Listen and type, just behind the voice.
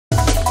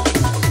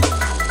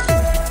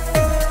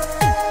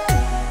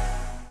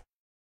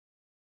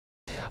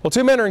Well,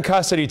 two men are in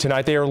custody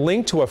tonight. They are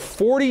linked to a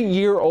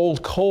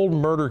 40-year-old cold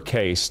murder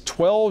case.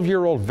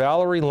 12-year-old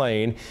Valerie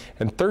Lane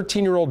and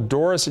 13-year-old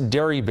Doris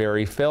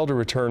Derryberry failed to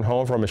return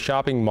home from a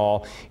shopping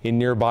mall in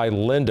nearby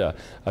Linda.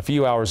 A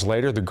few hours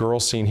later, the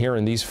girls seen here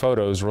in these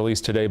photos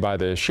released today by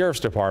the Sheriff's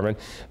Department.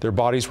 Their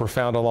bodies were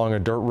found along a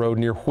dirt road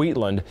near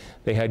Wheatland.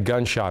 They had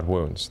gunshot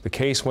wounds. The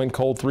case went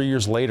cold 3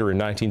 years later in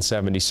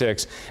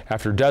 1976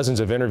 after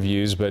dozens of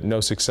interviews but no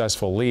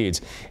successful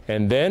leads.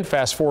 And then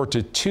fast forward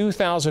to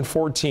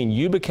 2014,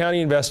 Yuba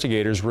County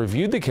investigators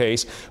reviewed the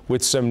case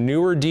with some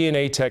newer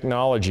DNA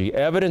technology.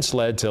 Evidence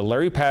led to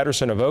Larry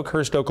Patterson of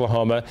Oakhurst,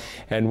 Oklahoma,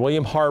 and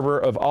William Harbor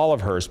of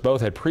Olivehurst. Both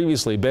had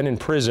previously been in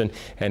prison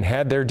and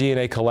had their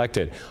DNA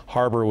collected.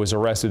 Harbor was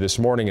arrested this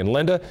morning in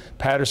Linda.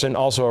 Patterson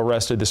also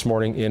arrested this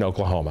morning in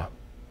Oklahoma.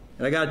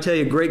 And I got to tell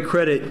you, great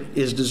credit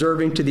is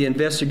deserving to the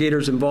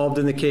investigators involved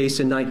in the case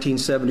in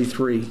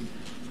 1973.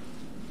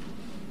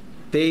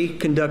 They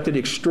conducted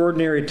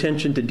extraordinary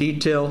attention to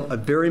detail, a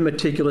very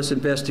meticulous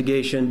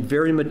investigation,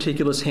 very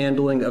meticulous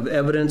handling of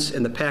evidence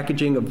and the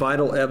packaging of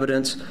vital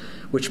evidence,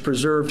 which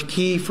preserved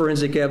key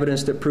forensic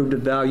evidence that proved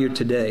of value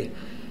today.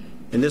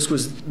 And this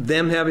was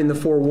them having the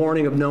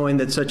forewarning of knowing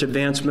that such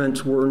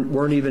advancements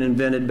weren't even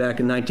invented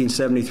back in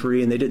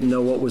 1973, and they didn't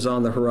know what was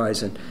on the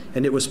horizon.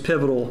 And it was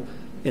pivotal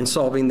in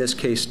solving this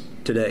case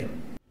today.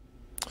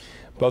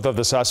 Both of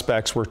the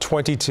suspects were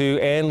 22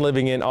 and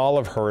living in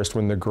Olivehurst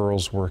when the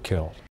girls were killed.